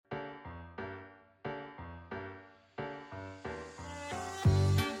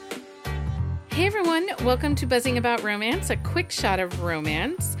Hey everyone, welcome to Buzzing About Romance, a quick shot of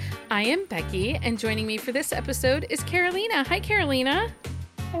romance. I am Becky, and joining me for this episode is Carolina. Hi, Carolina.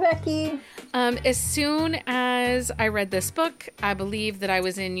 Hi, Becky. As soon as I read this book, I believe that I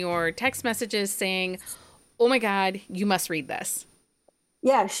was in your text messages saying, oh my God, you must read this.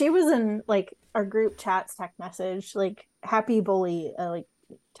 Yeah, she was in our group chat's text message, happy bully,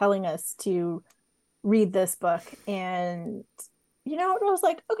 telling us to read this book. And it was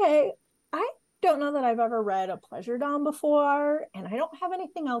like, okay, I don't know that I've ever read a pleasure dom before, and I don't have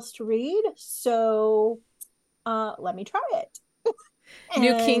anything else to read, so let me try it.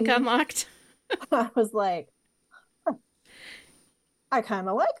 New kink And unlocked. I was like, I kind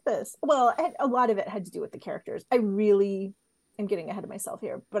of like this. Well, a lot of it had to do with the characters. I really am getting ahead of myself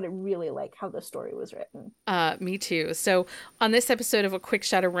here, but I really like how the story was written. Me too. So on this episode of A Quick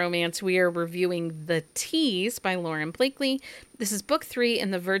Shot of Romance, we are reviewing The Tease by Lauren Blakely. This is book 3 in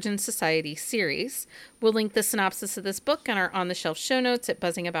the Virgin Society series. We'll link the synopsis of this book on our on-the-shelf show notes at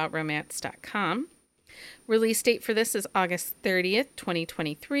buzzingaboutromance.com. Release date for this is August 30th,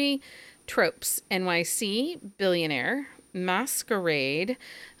 2023. Tropes: NYC, billionaire, masquerade,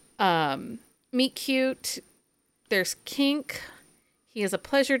 meet cute, there's kink, he is a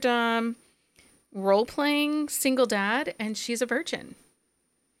pleasure dom, role-playing, single dad, and she's a virgin.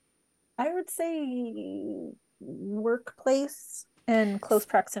 I would say workplace and close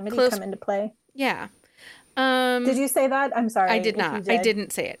proximity come into play. Yeah. Did you say that? I'm sorry. I did not. I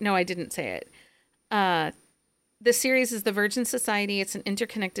didn't say it. No, I didn't say it. The series is the Virgin Society. It's an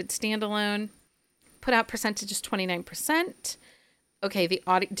interconnected standalone. Put out percentage is 29%. Okay, the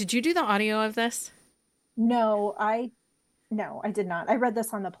audio. Did you do the audio of this? No, I did not. I read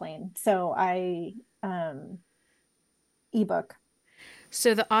this on the plane. So I ebook.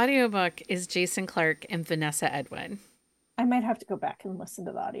 So the audiobook is Jason Clark and Vanessa Edwin. I might have to go back and listen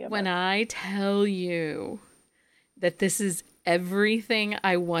to the audiobook. When I tell you that this is everything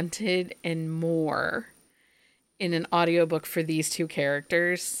I wanted and more in an audiobook for these two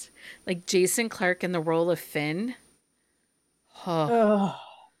characters, like Jason Clark in the role of Finn. Oh.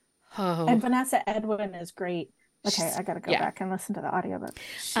 And Oh. Vanessa Edwin is great. Okay, I gotta go back and listen to the audiobook.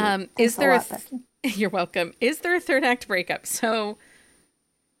 Is there You're welcome. Is there a third act breakup? So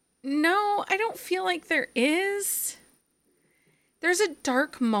no, I don't feel like there is. There's a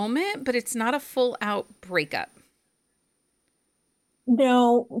dark moment, but it's not a full out breakup.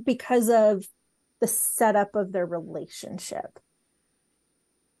 No, because of the setup of their relationship.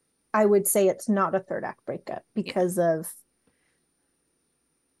 I would say it's not a third act breakup because of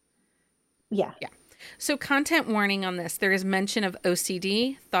yeah. So content warning on this. There is mention of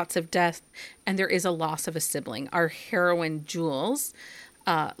OCD, thoughts of death, and there is a loss of a sibling. Our heroine, Jules,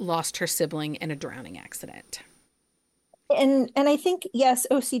 lost her sibling in a drowning accident. And I think, yes,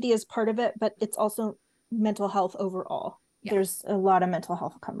 OCD is part of it, but it's also mental health overall. Yeah. There's a lot of mental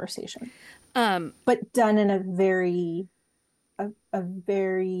health conversation. But done in a very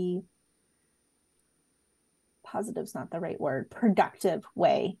positive's not the right word, productive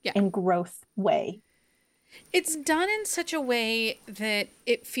way and growth way. It's done in such a way that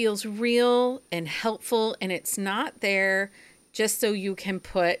it feels real and helpful, and it's not there just so you can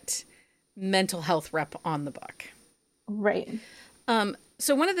put mental health rep on the book. Right.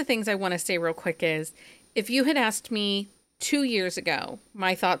 So one of the things I want to say real quick is, if you had asked me 2 years ago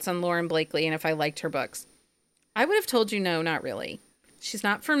my thoughts on Lauren Blakely and if I liked her books, I would have told you no, not really. She's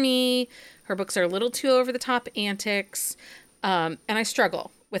not for me. Her books are a little too over the top antics, and I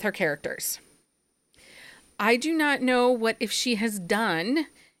struggle with her characters. I do not know what if she has done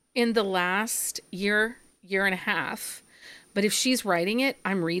in the last year and a half, but if she's writing it,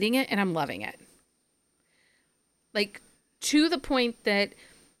 I'm reading it and I'm loving it. Like, to the point that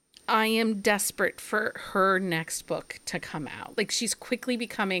I am desperate for her next book to come out. Like, she's quickly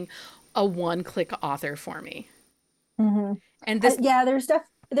becoming a one-click author for me. Mm-hmm. And this,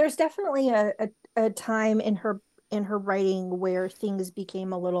 there's definitely a time in her writing where things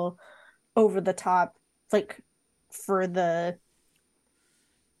became a little over the top, like for the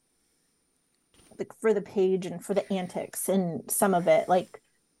page and for the antics, and some of it like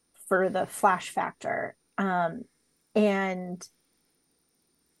for the flash factor. And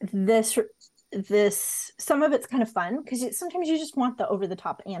this some of it's kind of fun because sometimes you just want the over the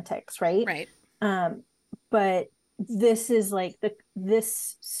top antics, right? Right. But this is like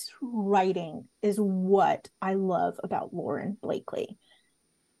this writing is what I love about Lauren Blakely,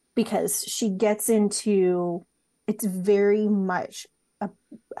 because she gets into, it's very much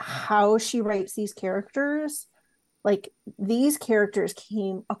how she writes these characters. Like, these characters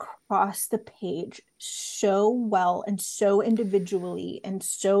came across the page so well and so individually and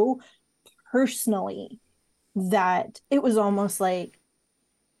so personally that it was almost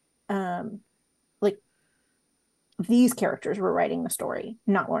um like these characters were writing the story,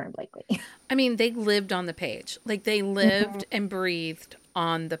 not Lauren Blakely. I mean, they lived on the page. Like they Mhm. lived and breathed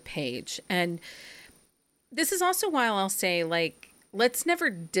on the page. And this is also why I'll say, like, let's never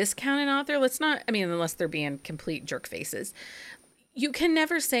discount an author. Let's not, I mean, unless they're being complete jerk faces. You can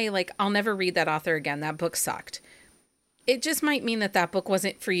never say, like, I'll never read that author again. That book sucked. It just might mean that that book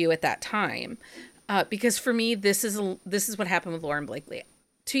wasn't for you at that time. Because for me, this is what happened with Lauren Blakely.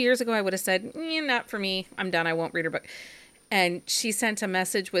 2 years ago, I would have said, not for me. I'm done. I won't read her book. And she sent a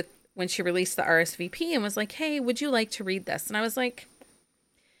message with when she released the RSVP and was like, hey, would you like to read this? And I was like,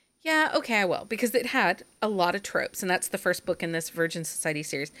 yeah, okay, I will. Because it had a lot of tropes. And that's the first book in this Virgin Society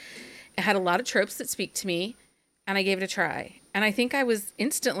series. It had a lot of tropes that speak to me. And I gave it a try. And I think I was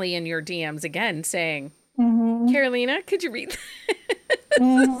instantly in your DMs again saying, Mhm. Carolina, could you read this?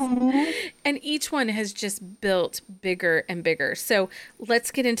 Mhm. And each one has just built bigger and bigger. So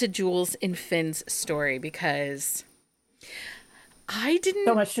let's get into Jules and Finn's story because I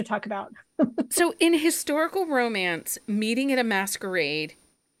So didn't. much to talk about. So in historical romance, meeting at a masquerade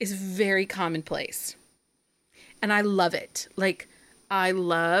is very commonplace. And I love it. Like, I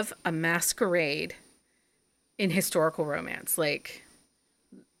love a masquerade in historical romance. Like,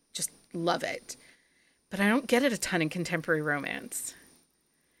 just love it. But I don't get it a ton in contemporary romance.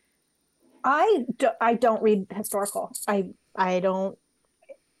 I don't read historical.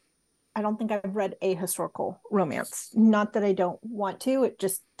 I don't think I've read a historical romance. Not that I don't want to, it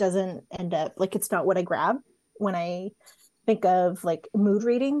just doesn't end up like it's not what I grab when I think of like mood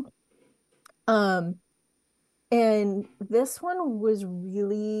reading. Um and this one was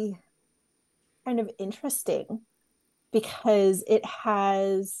really kind of interesting because it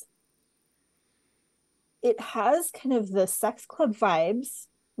has kind of the sex club vibes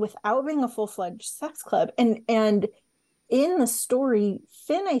without being a full-fledged sex club. And in the story,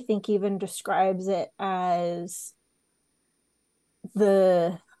 Finn, I think, even describes it as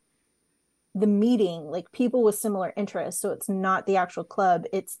the the meeting, like people with similar interests. So it's not the actual club,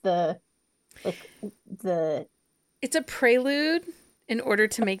 it's the like the It's a prelude in order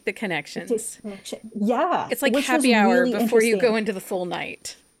to make the connections. connection. Yeah, It's like which was happy hour really before you go interesting. into the full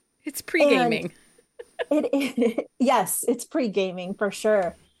night. It's pre And gaming. yes, it's pre-gaming for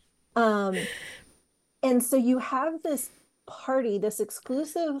sure. Um, and so you have this party, this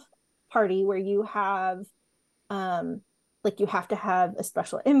exclusive party where you have um like you have to have a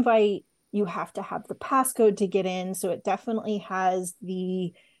special invite, you have to have the passcode to get in. So it definitely has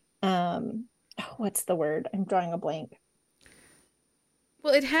the what's the word? I'm drawing a blank.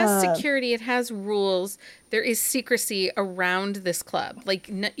 Well, it has Uh security, it has rules. There is secrecy around this club. Like,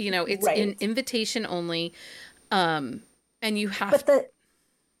 it's an right. invitation only. Um, and you have. But the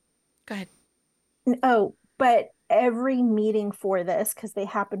Go ahead. oh, but every meeting for this, because they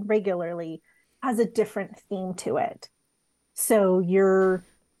happen regularly, has a different theme to it. So you're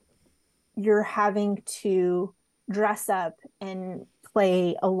having to dress up and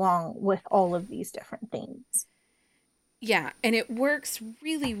play along with all of these different things. Yeah, and it works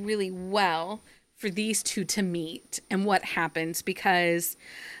really, really well for these two to meet and what happens because,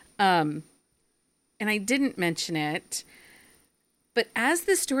 um, and I didn't mention it, but as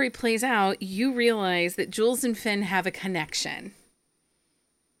the story plays out, you realize that Jules and Finn have a connection.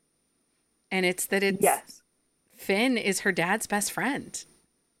 And it's Yes. Finn is her dad's best friend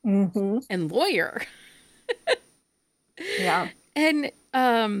Mm-hmm. and lawyer. Yeah. And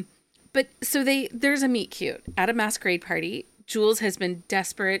but so there's a meet cute at a masquerade party. Jules has been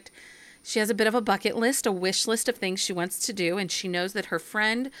desperate. She has a bit of a bucket list, a wish list of things she wants to do, and she knows that her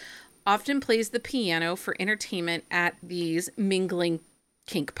friend often plays the piano for entertainment at these mingling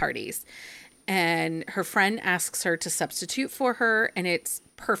kink parties. And her friend asks her to substitute for her, and it's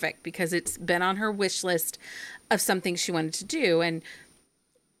perfect because it's been on her wish list of something she wanted to do. And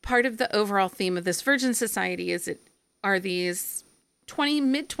part of the overall theme of this Virgin Society is it are these 20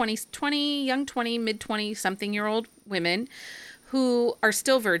 mid 20s 20 young 20 mid 20 something year old women who are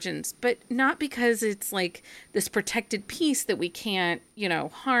still virgins, but not because it's like this protected piece that we can't,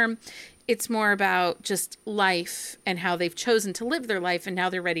 harm. It's more about just life and how they've chosen to live their life, and now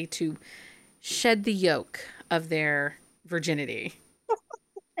they're ready to shed the yoke of their virginity.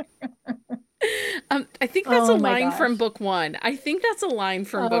 I think that's a Oh my line from gosh. book one. I think that's a line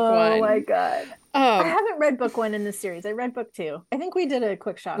from book Oh my one. God. I Um, haven't read book one in this series. I read book two. I think we did a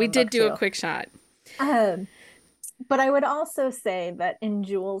quick shot we on did book do a two. quick shot. Um, but I would also say that in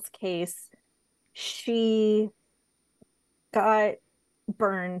Jules' case, she got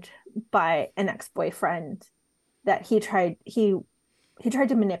burned by an ex-boyfriend that he he tried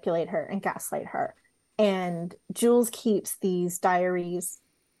to manipulate her and gaslight her. And Jules keeps these diaries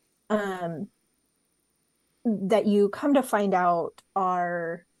um, that you come to find out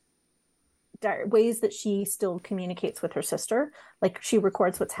are ways that she still communicates with her sister. Like she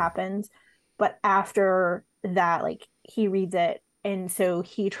records what's happened, but after that, like he reads it. And so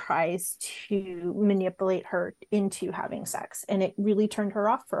he tries to manipulate her into having sex. And it really turned her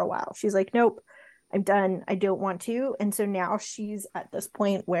off for a while. She's like, nope, I'm done. I don't want to. And so now she's at this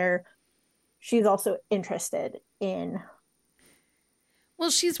point where she's also interested in, Well,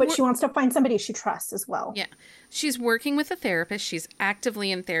 but she wants to find somebody she trusts as well. yeah. She's working with a therapist. She's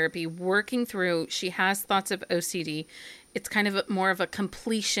actively in therapy, working through. She has thoughts of OCD. It's kind of more of a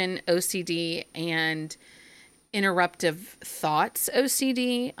completion OCD and interruptive thoughts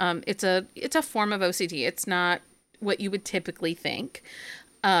OCD. It's a form of OCD. It's not what you would typically think.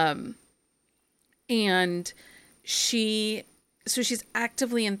 And she so she's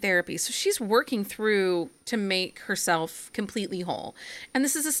actively in therapy. So she's working through to make herself completely whole. And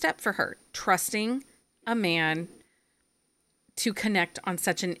this is a step for her, trusting a man to connect on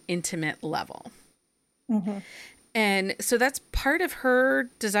such an intimate level. Mm-hmm. And so that's part of her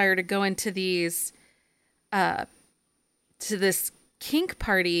desire to go into to this kink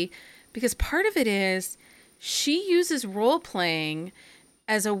party, because part of it is she uses role playing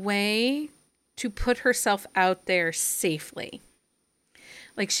as a way to put herself out there safely.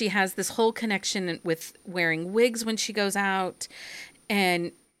 Like she has this whole connection with wearing wigs when she goes out,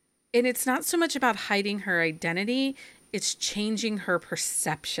 and it's not so much about hiding her identity, it's changing her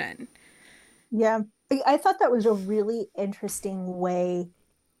perception. Yeah. I thought that was a really interesting way,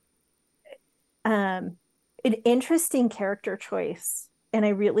 um, an interesting character choice. And I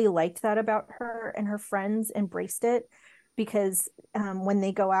really liked that about her, and her friends embraced it because when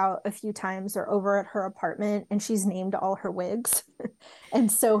they go out a few times, they're over at her apartment and she's named all her wigs.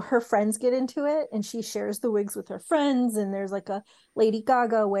 And so her friends get into it and she shares the wigs with her friends. And there's like a Lady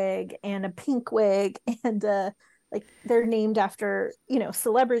Gaga wig and a pink wig, and like they're named after,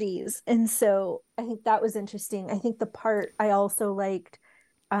 celebrities. And so I think that was interesting. I think the part I also liked,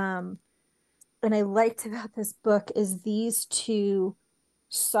 um, and I liked about this book, is these two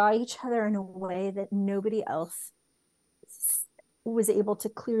saw each other in a way that nobody else was able to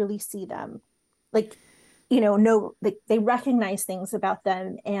clearly see them. Like, no, they recognize things about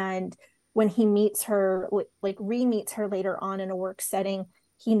them. And when he meets her, like re-meets her later on in a work setting,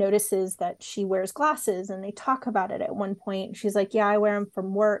 he notices that she wears glasses, and they talk about it at one point. She's like, yeah, I wear them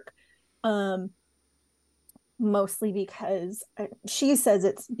from work. Um, Mostly because she says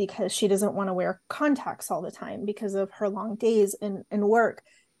it's because she doesn't want to wear contacts all the time because of her long days in work.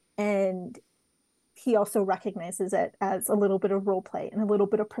 And he also recognizes it as a little bit of role play and a little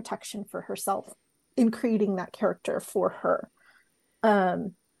bit of protection for herself in creating that character for her.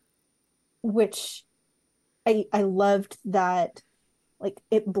 Um, which I loved that, like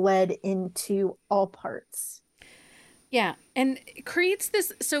it bled into all parts. Yeah, and it creates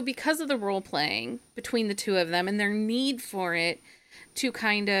this. So, because of the role playing between the two of them and their need for it to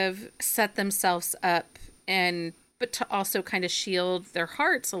kind of set themselves up, and but to also kind of shield their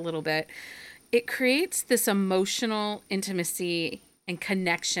hearts a little bit, it creates this emotional intimacy and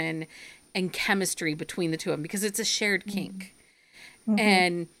connection and chemistry between the two of them because it's a shared kink. Mm-hmm.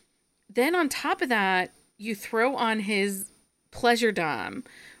 And then on top of that, you throw on his pleasure dom,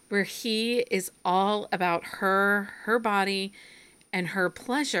 where he is all about her body and her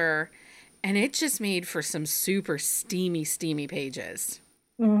pleasure, and it just made for some super steamy pages.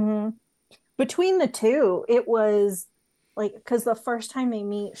 Mm-hmm. Between the two, it was like, because the first time they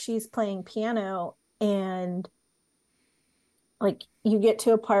meet, she's playing piano, and like you get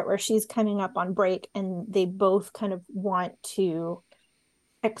to a part where she's coming up on break, and they both kind of want to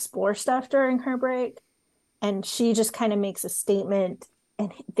explore stuff during her break, and she just kind of makes a statement,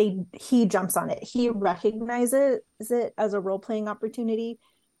 and he jumps on it. He recognizes it as a role-playing opportunity.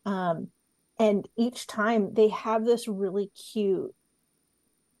 um and each time they have this really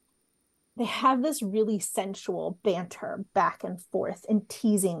sensual banter back and forth, and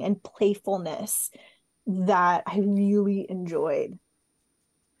teasing and playfulness that I really enjoyed.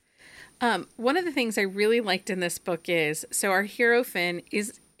 One of the things I really liked in this book is so our hero Finn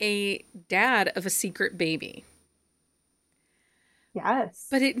is a dad of a secret baby, Yes.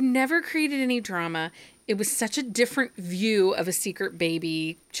 but it never created any drama. It was such a different view of a secret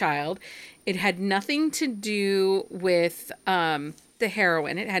baby child. It had nothing to do with the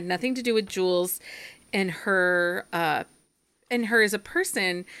heroine. It had nothing to do with Jules and her as a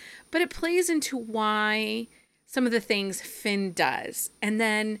person, but it plays into why some of the things Finn does. And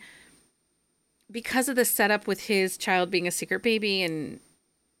then because of the setup with his child being a secret baby and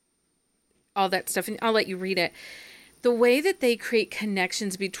all that stuff, and I'll let you read it, the way that they create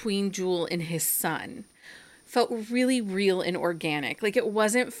connections between Jewel and his son felt really real and organic. Like, it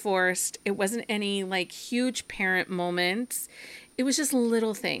wasn't forced. It wasn't any like huge parent moments. It was just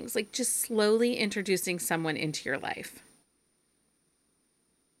little things, like just slowly introducing someone into your life.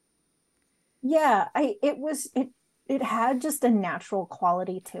 Yeah, it had just a natural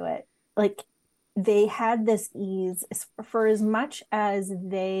quality to it. Like, they had this ease for as much as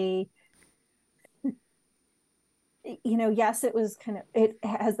they, yes, it was kind of, it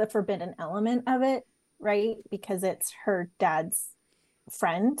has the forbidden element of it, right? Because it's her dad's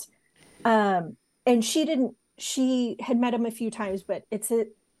friend. And she had met him a few times, but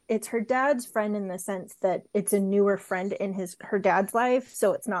it's her dad's friend in the sense that it's a newer friend in her dad's life.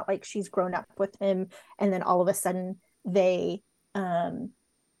 So it's not like she's grown up with him and then all of a sudden they, now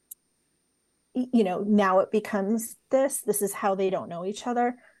it becomes this is how they don't know each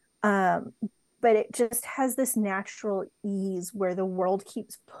other. But it just has this natural ease where the world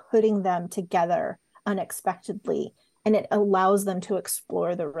keeps putting them together unexpectedly, and it allows them to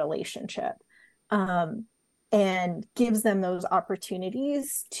explore the relationship, and gives them those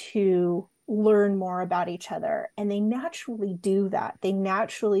opportunities to learn more about each other. And they naturally do that. They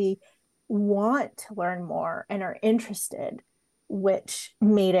naturally want to learn more and are interested, which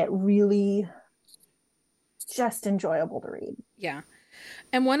made it really just enjoyable to read. Yeah.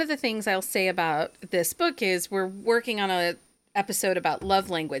 And one of the things I'll say about this book is we're working on a episode about love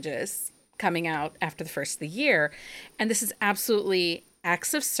languages coming out after the first of the year. And this is absolutely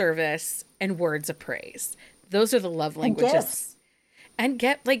acts of service and words of praise. Those are the love languages. And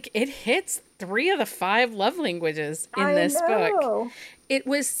it hits 3 of the 5 love languages in this book. It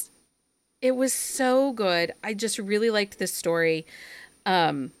was so good. I just really liked this story.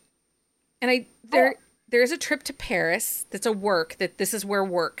 There's a trip to Paris that's a work, that this is where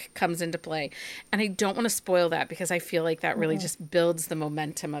work comes into play. And I don't want to spoil that because I feel like that really just builds the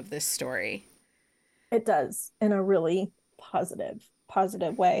momentum of this story. It does, in a really positive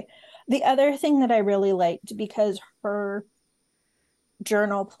way. The other thing that I really liked, because her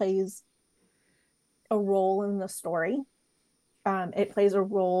journal plays a role in the story, it plays a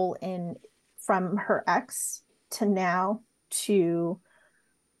role in from her ex to now to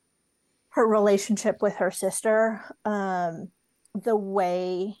her relationship with her sister. The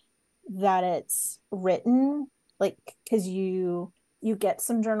way that it's written, like, because you get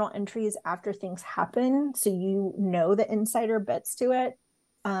some journal entries after things happen, so the insider bits to it,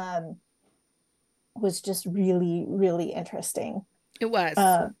 was just really, really interesting. It was.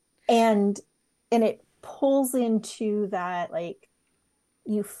 And it pulls into that, like,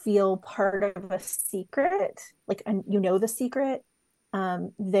 you feel part of a secret, like, the secret.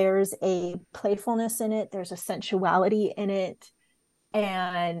 There's a playfulness in it, there's a sensuality in it,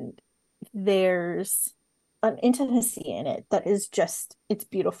 and there's an intimacy in it that is just, it's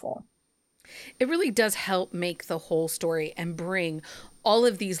beautiful. It really does help make the whole story and bring all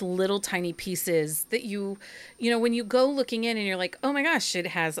of these little tiny pieces that when you go looking in and you're like, oh my gosh, it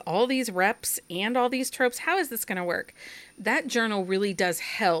has all these reps and all these tropes. How is this going to work? That journal really does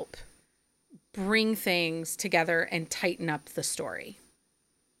help bring things together and tighten up the story.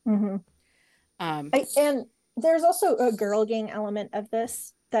 Mm-hmm. And there's also a girl gang element of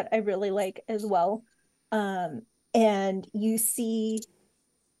this that I really like as well. And you see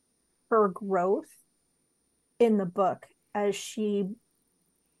her growth in the book as she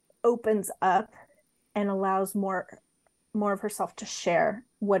opens up and allows more of herself to share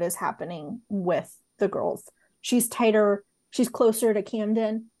what is happening with the girls. She's tighter, she's closer to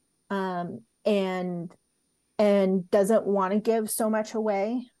Camden, and doesn't want to give so much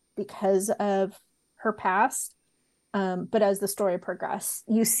away because of her past. But as the story progresses,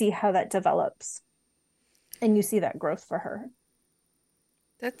 you see how that develops and you see that growth for her.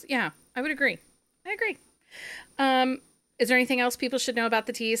 I would agree. I agree. Is there anything else people should know about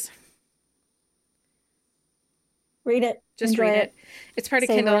the Tease? Read it. Just read it. It's part of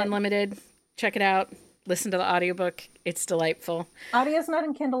Kindle Unlimited. Check it out. Listen to the audiobook. It's delightful. Audio's not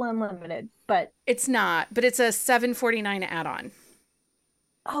in Kindle Unlimited, but it's not, but it's a $7.49 add-on.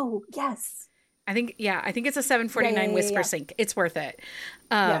 Oh, yes. I think it's a $7.49 Whisper Sync. It's worth it.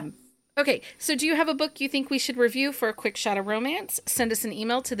 Okay, so do you have a book you think we should review for a quick shot of romance? Send us an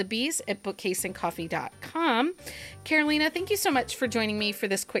email to thebees@bookcaseandcoffee.com. Carolina, thank you so much for joining me for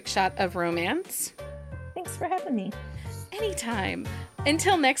this quick shot of romance. Thanks for having me. Anytime.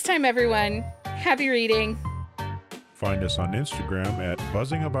 Until next time, everyone, happy reading. Find us on Instagram at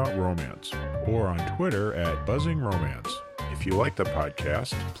Buzzing About Romance or on Twitter at Buzzing Romance. If If you like the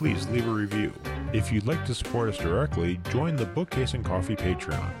podcast, please leave a review. If you'd like to support us directly, join the Bookcase and Coffee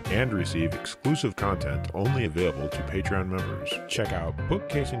Patreon and receive exclusive content only available to Patreon members. Check out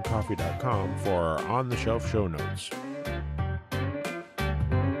bookcaseandcoffee.com for our on-the-shelf show notes.